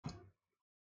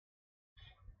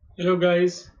Hello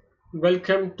guys,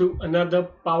 welcome to another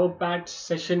Power Pack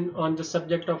session on the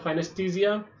subject of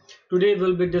anesthesia. Today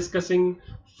we'll be discussing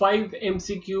 5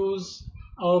 MCQs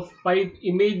of 5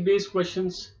 image-based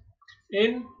questions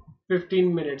in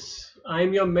 15 minutes. I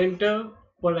am your mentor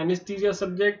for anesthesia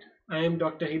subject. I am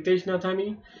Dr. Hitesh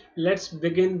Nathani. Let's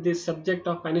begin this subject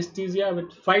of anesthesia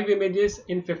with 5 images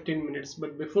in 15 minutes.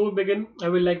 But before we begin, I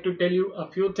would like to tell you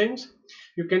a few things.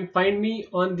 You can find me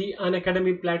on the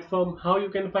Unacademy platform. How you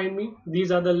can find me?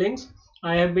 These are the links.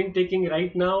 I have been taking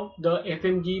right now the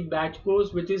FMG batch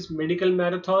course, which is medical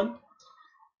marathon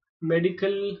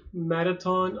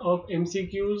of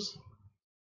MCQs.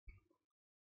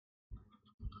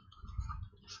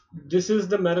 This is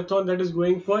the marathon that is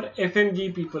going for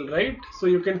FMG people, right? So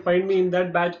you can find me in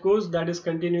that batch course that is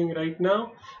continuing right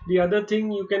now. The other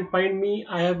thing you can find me,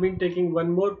 I have been taking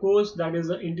one more course, that is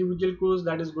an individual course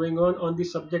that is going on the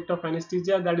subject of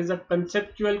anesthesia. That is a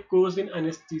conceptual course in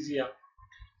anesthesia,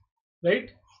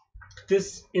 right?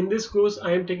 This in this course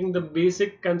I am taking the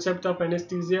basic concept of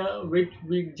anesthesia, which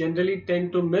we generally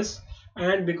tend to miss,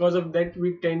 and because of that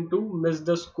we tend to miss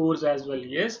the scores as well.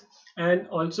 Yes, and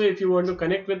also if you want to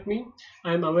connect with me,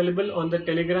 I am available on the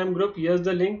Telegram group. Here's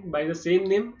the link by the same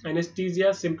name,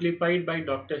 Anesthesia Simplified by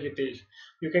Dr. Hitesh.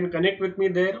 You can connect with me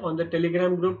there on the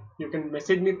Telegram group. You can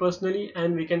message me personally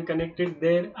and we can connect it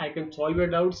there. I can solve your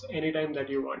doubts anytime that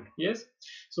you want. Yes,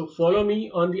 so follow me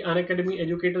on the Unacademy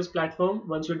Educators platform.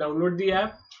 Once you download the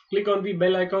app, click on the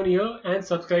bell icon here and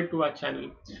subscribe to our channel.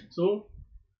 So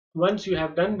once you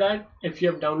have done that, if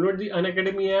you have downloaded the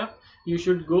Unacademy app, you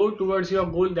should go towards your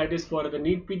goal, that is for the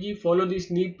NEET PG. Follow this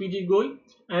NEET PG goal,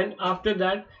 and after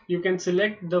that you can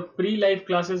select the free live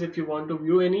classes if you want to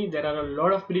view any. There are a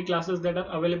lot of free classes that are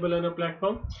available on a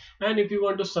platform, and if you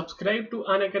want to subscribe to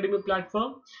Unacademy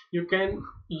platform, you can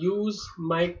use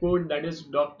my code, that is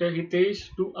Dr. Hitesh,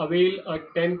 to avail a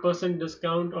 10%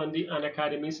 discount on the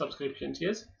Unacademy subscriptions.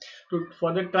 Yes,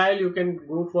 for the trial you can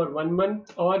go for 1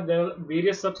 month, or there are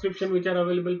various subscriptions which are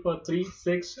available for 3,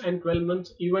 6 and 12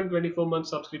 months. Even 24-month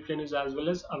subscription is as well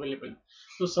as available.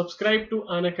 So subscribe to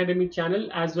Unacademy channel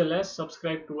as well as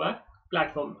subscribe to our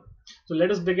platform. So let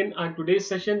us begin our today's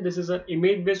session. This is an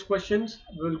image based questions.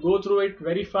 We will go through it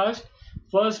very fast.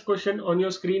 First question on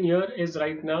your screen here is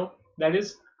right now, that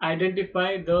is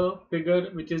identify the figure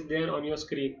which is there on your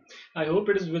screen. I hope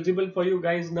it is visible for you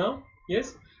guys now.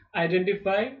 Yes,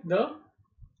 identify the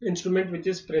instrument which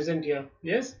is present here.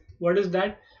 Yes, what is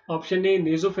that? Option A,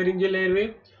 nasopharyngeal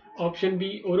airway. Option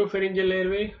B, oropharyngeal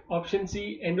airway. Option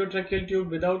C, endotracheal tube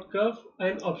without curve.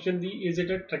 And option D, is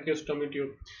it a tracheostomy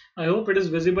tube? I hope it is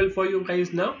visible for you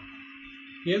guys now.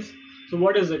 Yes, so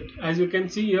what is it? As you can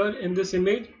see here in this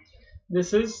image,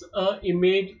 this is a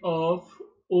image of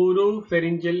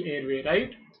oropharyngeal airway,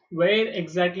 right? Where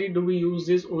exactly do we use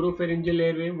this oropharyngeal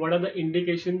airway? What are the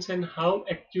indications and how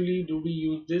actually do we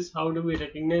use this? How do we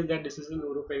recognize that this is an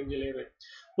oropharyngeal airway?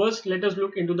 First, let us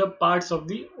look into the parts of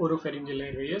the oropharyngeal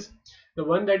airway. Yes, the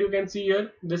one that you can see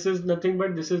here, this is nothing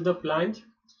but this is the flange,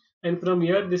 and from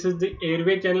here this is the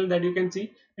airway channel that you can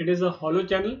see. It is a hollow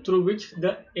channel through which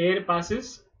the air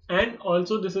passes, and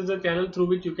also this is the channel through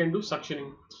which you can do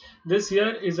suctioning. This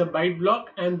here is a bite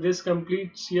block, and this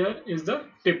completes here is the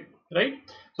tip, right?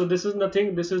 So this is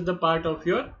nothing, this is the part of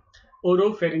your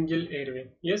oropharyngeal airway.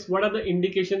 Yes, what are the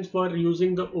indications for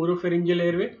using the oropharyngeal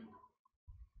airway?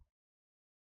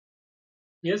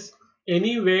 Yes,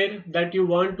 anywhere that you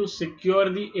want to secure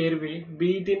the airway,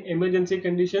 be it in emergency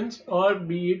conditions or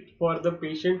be it for the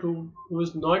patient who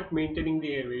is not maintaining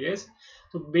the airway. Yes,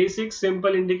 so basic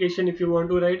simple indication if you want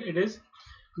to write it is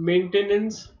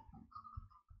maintenance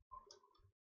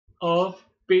of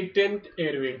patent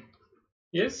airway.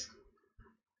 Yes,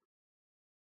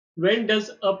 when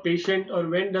does a patient or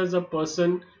when does a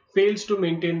person fails to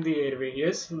maintain the airway?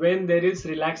 Yes, when there is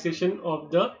relaxation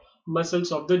of the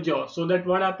muscles of the jaw, so that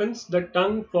what happens, the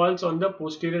tongue falls on the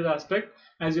posterior aspect.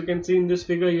 As you can see in this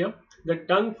figure here, the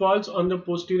tongue falls on the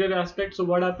posterior aspect. So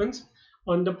what happens,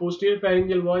 on the posterior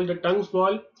pharyngeal wall the tongues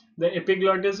fall, the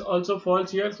epiglottis also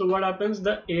falls here. So what happens,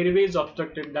 the airway is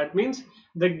obstructed. That means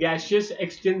the gaseous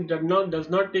exchange does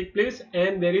not take place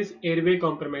and there is airway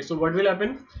compromise. So what will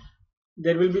happen,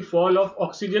 there will be fall of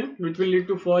oxygen, which will lead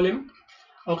to fall in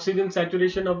oxygen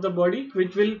saturation of the body,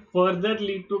 which will further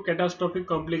lead to catastrophic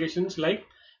complications like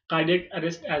cardiac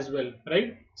arrest as well,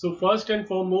 right? So first and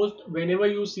foremost, whenever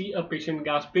you see a patient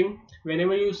gasping,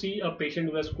 whenever you see a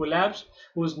patient who has collapsed,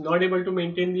 who is not able to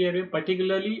maintain the airway,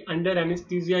 particularly under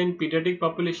anesthesia in pediatric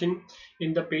population,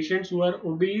 in the patients who are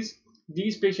obese,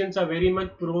 these patients are very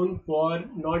much prone for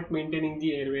not maintaining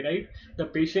the airway, right? The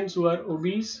patients who are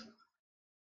obese,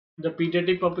 the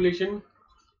pediatric population,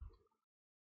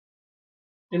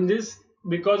 In this,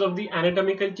 because of the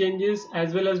anatomical changes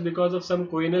as well as because of some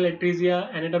choanal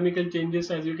atresia, anatomical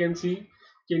changes, as you can see,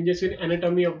 changes in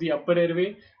anatomy of the upper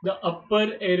airway, the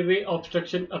upper airway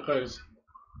obstruction occurs.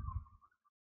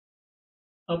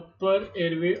 Upper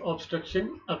airway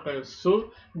obstruction occurs.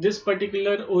 So this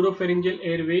particular oropharyngeal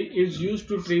airway is used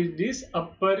to treat this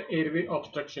upper airway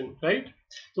obstruction, right?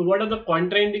 So what are the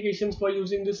contraindications for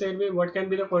using this airway? What can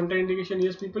be the contraindication?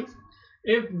 Yes, people,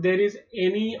 if there is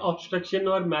any obstruction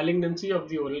or malignancy of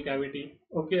the oral cavity.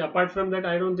 Okay, apart from that,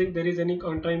 I don't think there is any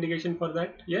contraindication for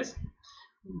that. Yes,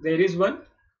 there is one.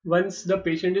 Once the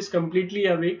patient is completely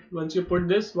awake, once you put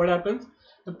this, what happens?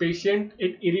 The patient,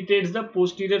 it irritates the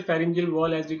posterior pharyngeal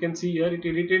wall. As you can see here, it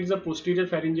irritates the posterior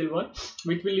pharyngeal wall,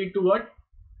 which will lead to what?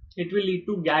 It will lead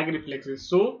to gag reflexes.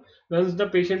 So once the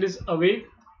patient is awake,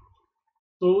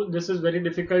 so this is very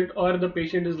difficult, or the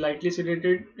patient is lightly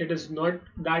sedated, it is not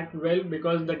that well,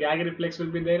 because the gag reflex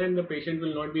will be there and the patient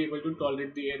will not be able to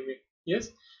tolerate the airway. Yes,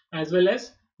 as well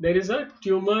as there is a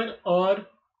tumor or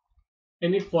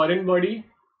any foreign body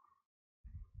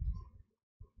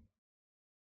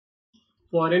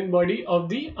of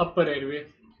the upper airway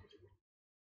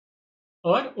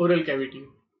or oral cavity.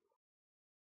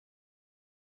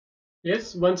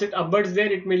 Yes, once it abuts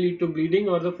there, it may lead to bleeding,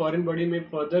 or the foreign body may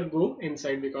further go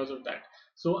inside because of that.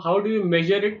 So how do you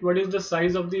measure it? What is the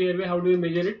size of the airway? How do you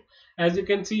measure it? As you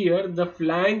can see here, the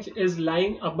flange is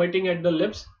lying abutting at the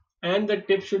lips and the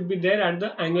tip should be there at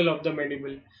the angle of the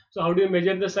mandible. So how do you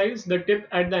measure the size? The tip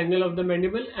at the angle of the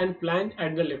mandible and flange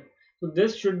at the lip. So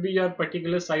this should be your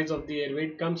particular size of the airway.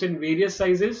 It comes in various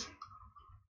sizes,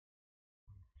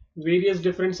 various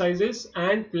different sizes,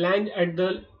 and flange at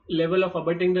the level of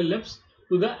abutting the lips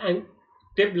to the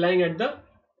tip lying at the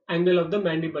angle of the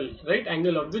mandible, right,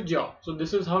 angle of the jaw. So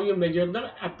this is how you measure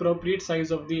the appropriate size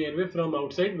of the airway from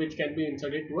outside, which can be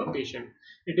inserted to a patient.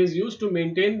 It is used to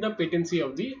maintain the patency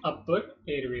of the upper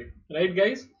airway, right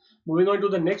guys. Moving on to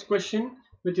the next question,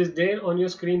 which is there on your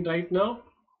screen right now.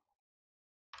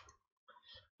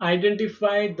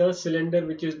 Identify the cylinder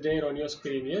which is there on your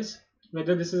screen. Yes,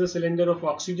 whether this is a cylinder of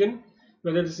oxygen,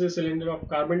 whether this is a cylinder of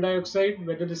carbon dioxide,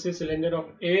 whether this is a cylinder of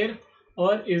air,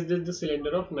 or is this the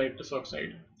cylinder of nitrous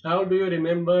oxide. How do you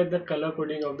remember the color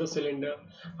coding of the cylinder?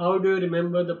 How do you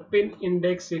remember the pin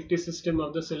index safety system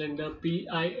of the cylinder,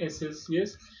 PISS?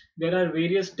 Yes, there are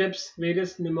various tips,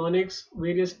 various mnemonics,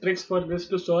 various tricks for this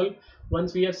to solve.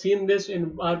 Once we have seen this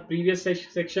in our previous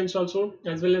sections also,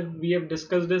 as well as we have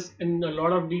discussed this in a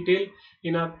lot of detail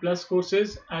in our plus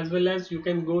courses, as well as you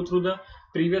can go through the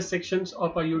previous sections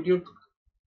of our YouTube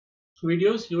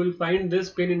videos. You will find this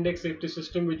pin index safety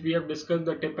system which we have discussed,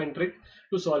 the tip and trick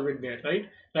to solve it there.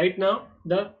 Right now,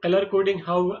 the color coding,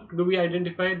 how do we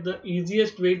identify? The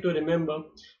easiest way to remember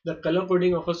the color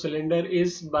coding of a cylinder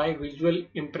is by visual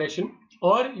impression,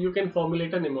 or you can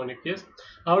formulate a mnemonic. Yes,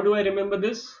 how do I remember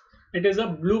this? It is a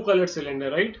blue colored cylinder,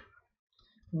 right?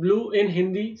 Blue in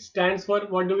Hindi stands for,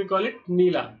 what do we call it?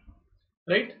 Neela,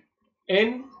 right?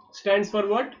 N stands for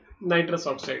what? Nitrous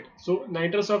oxide. So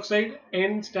nitrous oxide,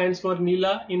 N stands for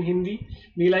Neela in Hindi.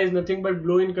 Neela is nothing but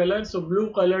blue in color. So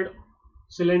blue colored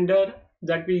cylinder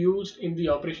that we used in the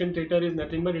operation theater is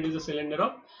nothing but, it is a cylinder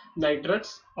of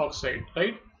nitrous oxide,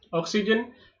 right?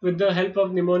 Oxygen, with the help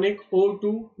of mnemonic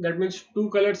O2, that means two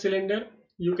colored cylinder.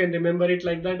 You can remember it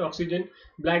like that: oxygen,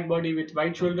 black body with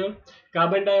white shoulder.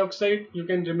 Carbon dioxide, you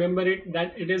can remember it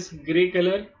that it is gray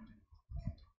color.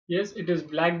 Yes, it is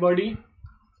black body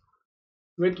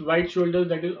with white shoulders,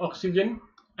 that is oxygen.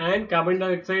 And carbon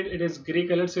dioxide, it is gray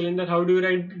color cylinder. How do you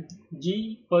write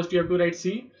G? First you have to write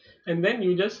C and then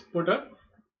you just put a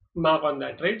mark on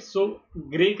that, right? So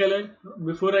gray color,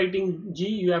 before writing G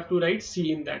you have to write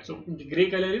C in that. So the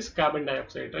gray color is carbon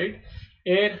dioxide, right?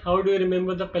 Air, how do you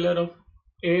remember the color of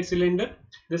air cylinder?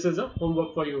 This is a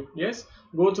homework for you. Yes,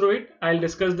 go through it. I'll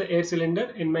discuss the air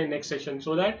cylinder in my next session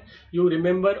so that you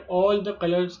remember all the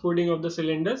colors coding of the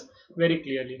cylinders very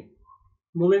clearly.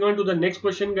 Moving on to the next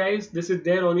question, guys. This is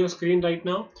there on your screen right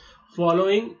now.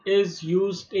 Following is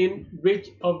used in which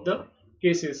of the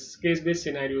cases, case-based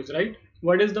scenarios, right?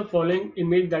 What is the following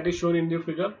image that is shown in the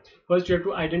figure? First you have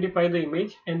to identify the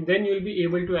image and then you will be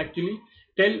able to actually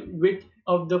tell which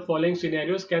of the following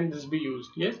scenarios can this be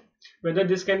used. Yes, whether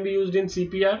this can be used in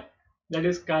CPR, that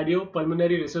is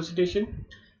cardiopulmonary resuscitation,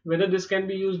 whether this can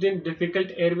be used in difficult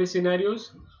airway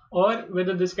scenarios, or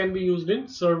whether this can be used in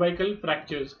cervical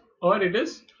fractures, or it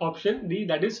is option D,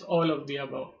 that is all of the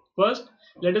above. First,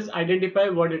 let us identify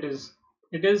what it is.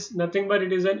 It is nothing but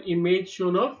it is an image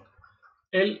shown of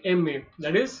LMA,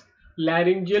 that is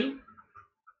laryngeal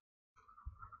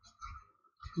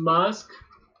mask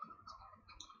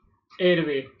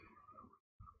airway.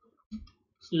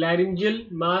 laryngeal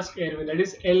mask airway, that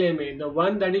is LMA. The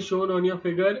one that is shown on your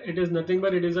figure, it is nothing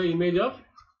but it is an image of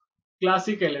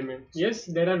classic LMA. Yes,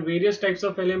 there are various types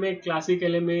of LMA: classic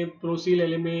LMA, Procil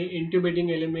LMA, intubating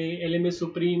LMA, LMA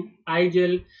Supreme,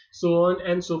 iGel, so on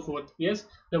and so forth. Yes,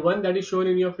 the one that is shown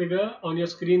in your figure on your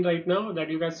screen right now,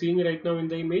 that you are seeing right now in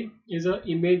the image, is an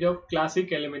image of classic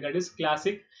LMA, that is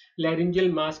classic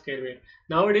laryngeal mask airway.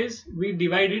 Nowadays we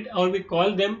divide it, or we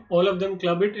call them, all of them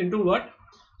club it into what?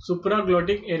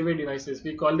 Supraglottic airway devices.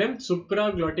 We call them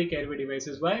supraglottic airway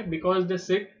devices. Why? Because they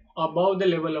sit above the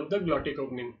level of the glottic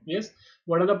opening. Yes.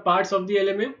 What are the parts of the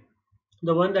LMA?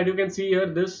 The one that you can see here,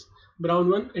 this brown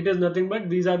one, it is nothing but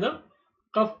these are the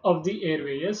cuff of the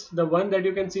airway. Yes. The one that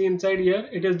you can see inside here,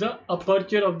 it is the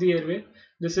aperture of the airway.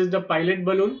 This is the pilot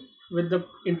balloon with the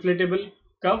inflatable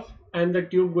cuff and the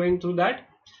tube going through that.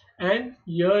 And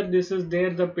here this is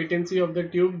there the patency of the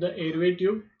tube, the airway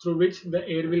tube through which the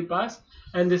air will pass,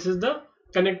 and this is the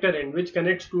connector end which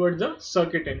connects towards the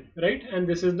circuit end, right? And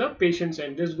this is the patient's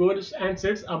end. This goes and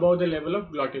sits above the level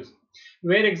of glottis.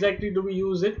 Where exactly do we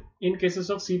use it? In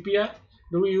cases of CPR,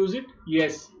 do we use it?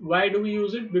 Yes. Why do we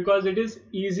use it? Because it is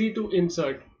easy to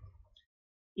insert.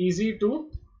 Easy to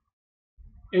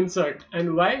insert.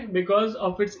 And why? Because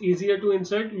of its easier to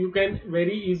insert, you can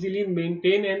very easily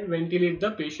maintain and ventilate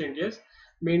the patient. Yes,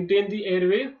 maintain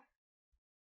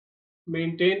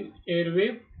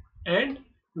airway and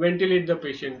ventilate the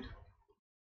patient.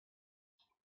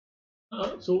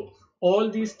 So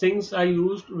all these things are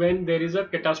used when there is a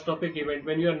catastrophic event,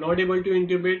 when you are not able to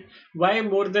intubate. Why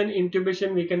more than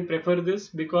intubation we can prefer this?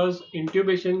 Because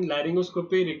intubation,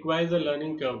 laryngoscopy requires a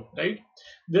learning curve, right?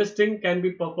 This thing can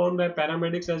be performed by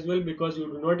paramedics as well, because you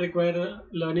do not require a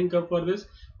learning curve for this.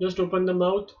 Just open the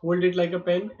mouth, hold it like a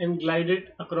pen and glide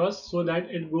it across so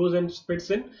that it goes and spits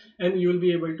in, and you will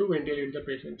be able to ventilate the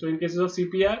patient. So in cases of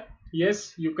CPR,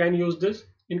 yes, you can use this.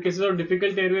 In cases of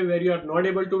difficult airway where you are not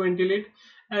able to ventilate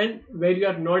and where you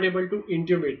are not able to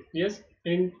intubate, yes,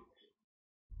 in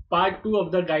part 2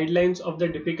 of the guidelines of the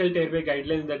difficult airway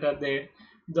guidelines that are there,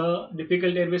 the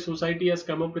Difficult Airway Society has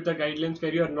come up with the guidelines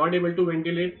where you are not able to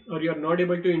ventilate or you are not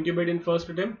able to intubate in first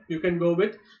attempt, you can go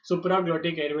with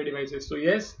supraglottic airway devices. So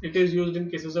yes, it is used in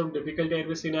cases of difficult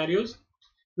airway scenarios.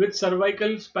 With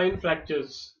cervical spine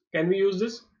fractures, can we use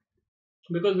this?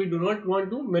 Because we do not want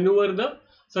to maneuver the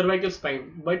cervical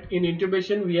spine, but in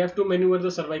intubation we have to maneuver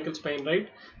the cervical spine, right?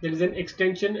 There is an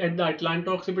extension at the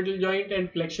atlanto-occipital joint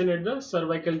and flexion at the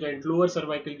cervical joint, lower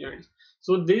cervical joints.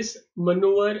 So this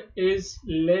maneuver is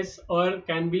less or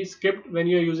can be skipped when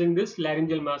you are using this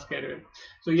laryngeal mask airway.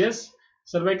 So yes,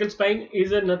 cervical spine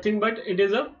is a nothing but it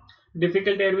is a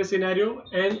difficult airway scenario,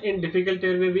 and in difficult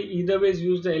airway we either ways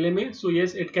use the LMA. So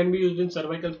yes, it can be used in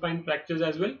cervical spine fractures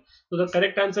as well. So the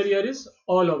correct answer here is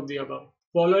all of the above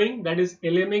following, that is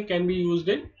LMA can be used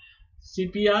in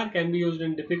CPR, can be used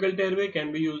in difficult airway,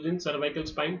 can be used in cervical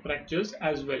spine fractures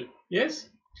as well. Yes,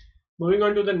 moving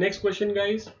on to the next question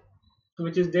guys,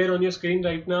 which is there on your screen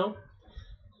right now.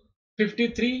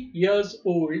 53 years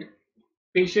old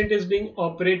patient is being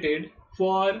operated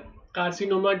for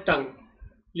carcinoma tongue.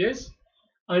 Yes,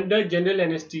 under general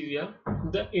anesthesia.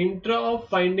 The intra-op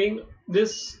finding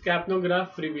this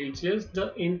capnograph reveals. Yes,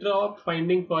 the intra-op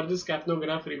finding for this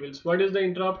capnograph reveals. What is the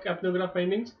intra-op capnograph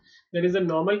findings? There is a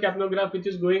normal capnograph which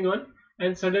is going on,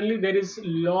 and suddenly there is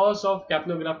loss of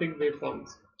capnographic waveforms.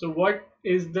 So what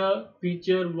is the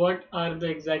feature? What are the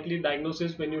exactly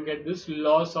diagnosis when you get this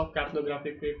loss of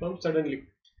capnographic waveform suddenly?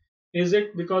 Is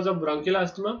it because of bronchial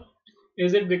asthma?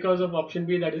 Is it because of option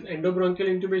B, that is endobronchial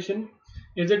intubation?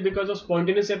 Is it because of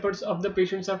spontaneous efforts of the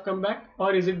patients have come back,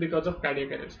 or is it because of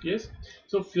cardiac arrest? Yes.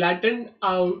 So flattened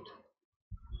out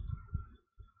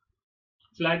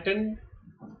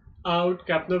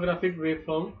capnographic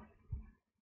waveform.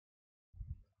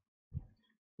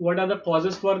 What are the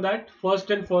causes for that? First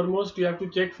and foremost, you have to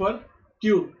check for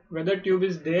tube, whether tube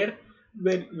is there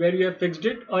where you have fixed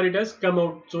it or it has come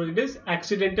out. So it is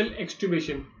accidental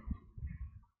extubation.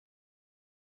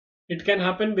 It can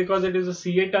happen because it is a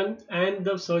CA tongue and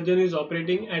the surgeon is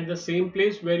operating at the same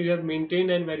place where you have maintained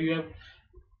and where you have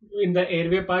in the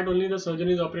airway part only the surgeon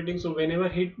is operating. So whenever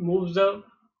he moves the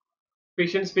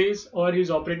patient's face or he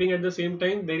is operating at the same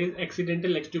time, there is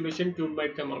accidental extubation, tube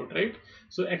might come out, right?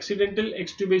 So accidental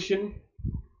extubation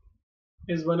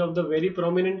is one of the very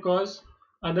prominent cause.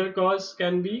 Other cause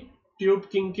can be tube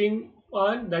kinking,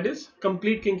 or that is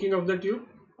complete kinking of the tube,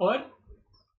 or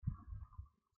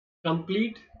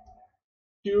complete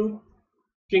tube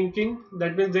kinking,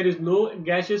 that means there is no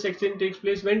gaseous exchange takes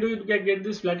place. When do you get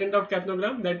this flattened out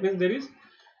capnogram? That means there is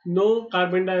no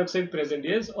carbon dioxide present,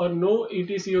 yes, or no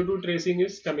EtCO2 tracing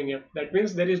is coming up. That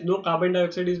means there is no carbon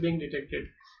dioxide is being detected.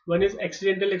 One is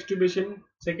accidental extubation,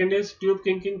 second is tube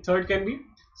kinking, third can be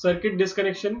circuit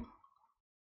disconnection,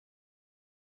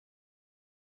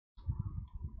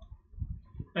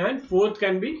 and fourth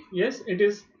can be, yes, it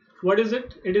is, what is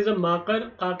it? It is a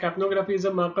marker, capnography is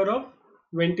a marker of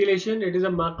ventilation, it is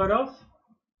a marker of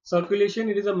circulation,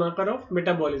 it is a marker of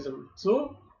metabolism.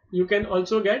 So you can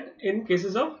also get in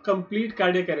cases of complete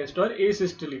cardiac arrest or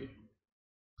asystole,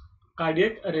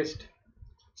 cardiac arrest.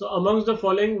 So amongst the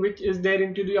following, which is there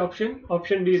into the option?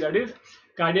 Option D, that is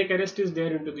cardiac arrest is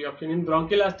there into the option. In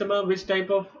bronchial asthma, which type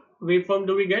of waveform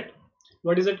do we get?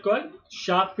 What is it called?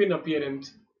 Shark fin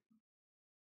appearance.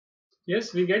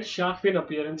 Yes, we get shark fin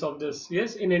appearance of this.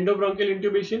 Yes, in endobronchial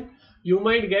intubation, you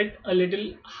might get a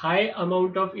little high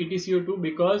amount of EtCO2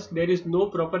 because there is no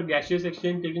proper gaseous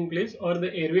exchange taking place, or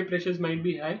the airway pressures might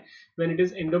be high when it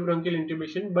is endobronchial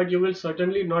intubation, but you will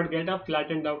certainly not get a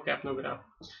flattened out capnograph.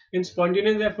 In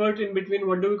spontaneous effort in between,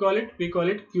 what do we call it? We call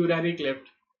it curare cleft.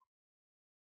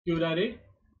 Curare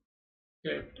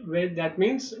cleft, where that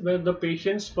means where the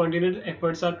patient's spontaneous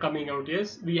efforts are coming out.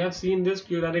 Yes, we have seen this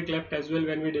curare cleft as well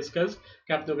when we discuss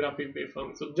capnographic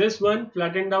waveform. So this one,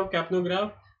 flattened out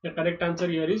capnograph, the correct answer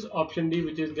here is option D,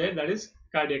 which is there, that is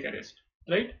cardiac arrest,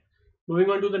 right?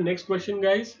 Moving on to the next question,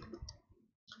 guys.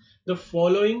 The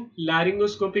following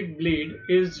laryngoscopic blade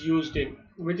is used in,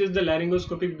 which is the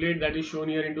laryngoscopic blade that is shown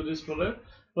here into this figure?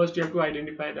 First you have to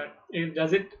identify that.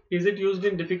 Is it used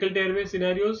in difficult airway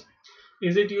scenarios?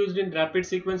 Is it used in rapid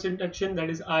sequence induction,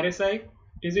 that is RSI?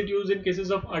 Is it used in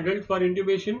cases of adult for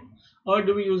intubation, or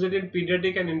do we use it in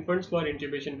pediatric and infants for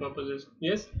intubation purposes?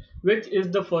 Yes, which is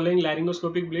the following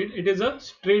laryngoscopic blade? It is a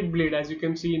straight blade, as you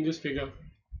can see in this figure.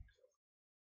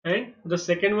 And the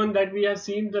second one that we have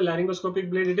seen, the laryngoscopic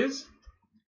blade, it is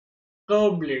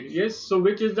curved blade. Yes, so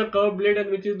which is the curved blade and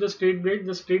which is the straight blade?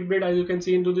 The straight blade, as you can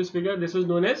see into this figure, this is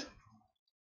known as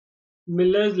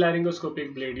Miller's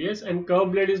laryngoscopic blade. Yes, and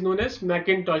curved blade is known as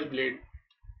Macintosh blade.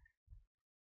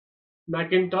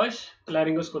 Macintosh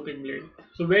laryngoscopic blade.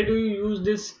 So where do you use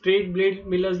this straight blade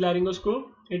Miller's laryngoscope?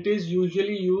 It is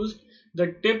usually used,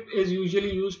 the tip is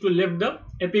usually used to lift the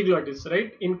epiglottis,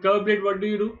 right? In curved blade, what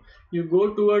do? You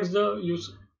go towards the, you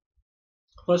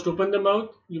first open the mouth,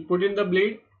 you put in the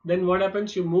blade, then what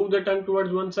happens? You move the tongue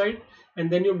towards one side, and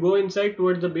then you go inside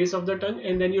towards the base of the tongue,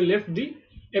 and then you lift the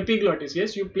epiglottis.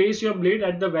 Yes, you place your blade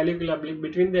at the valvula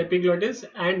between the epiglottis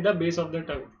and the base of the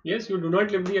tongue. Yes, you do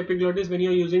not lift the epiglottis when you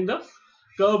are using the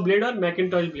curved blade or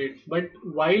Macintosh blade, but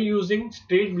while using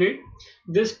straight blade,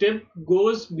 this tip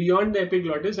goes beyond the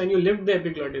epiglottis and you lift the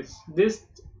epiglottis. This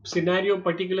scenario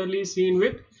particularly seen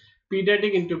with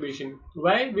pediatric intubation.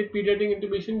 Why with pediatric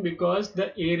intubation? Because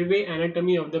the airway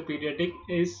anatomy of the pediatric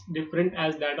is different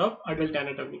as that of adult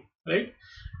anatomy, right?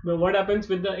 Now what happens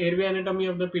with the airway anatomy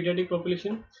of the pediatric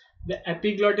population? The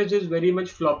epiglottis is very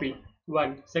much floppy.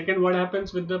 One. Second, what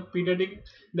happens with the pediatric?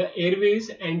 The airway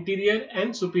is anterior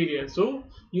and superior. So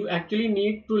you actually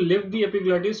need to lift the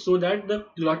epiglottis so that the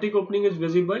glottic opening is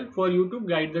visible for you to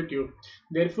guide the tube.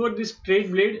 Therefore, this straight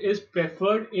blade is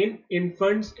preferred in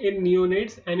infants, in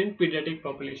neonates, and in pediatric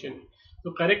population.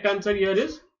 So correct answer here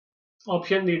is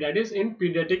option D, that is in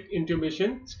pediatric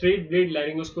intubation, straight blade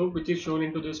laryngoscope, which is shown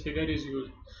into this figure, is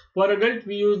used. For adult,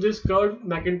 we use this curved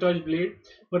Macintosh blade.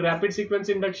 For rapid sequence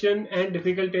induction and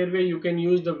difficult airway, you can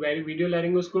use the video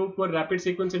laryngoscope. For rapid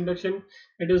sequence induction,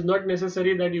 it is not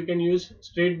necessary that you can use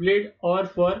straight blade, or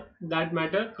for that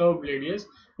matter curved blade. Yes,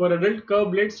 for adult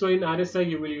curved blade, so in RSI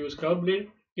you will use curved blade.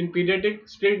 In pediatric,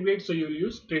 straight blade, so you will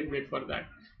use straight blade for that.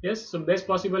 Yes, so best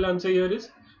possible answer here is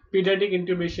pediatric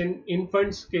intubation.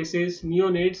 Infants cases,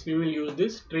 neonates, we will use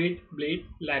this straight blade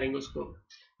laryngoscope.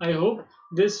 I hope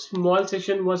this small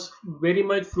session was very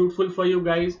much fruitful for you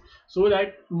guys, so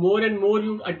that more and more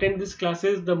you attend these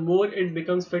classes, the more it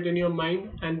becomes fit in your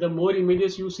mind, and the more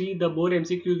images you see, the more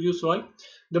MCQs you solve,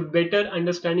 the better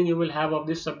understanding you will have of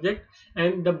this subject,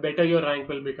 and the better your rank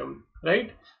will become,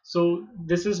 right? So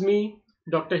this is me,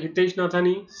 Dr. Hitesh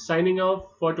Nathani, signing off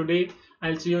for today.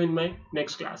 I'll see you in my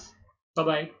next class. Bye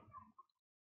bye.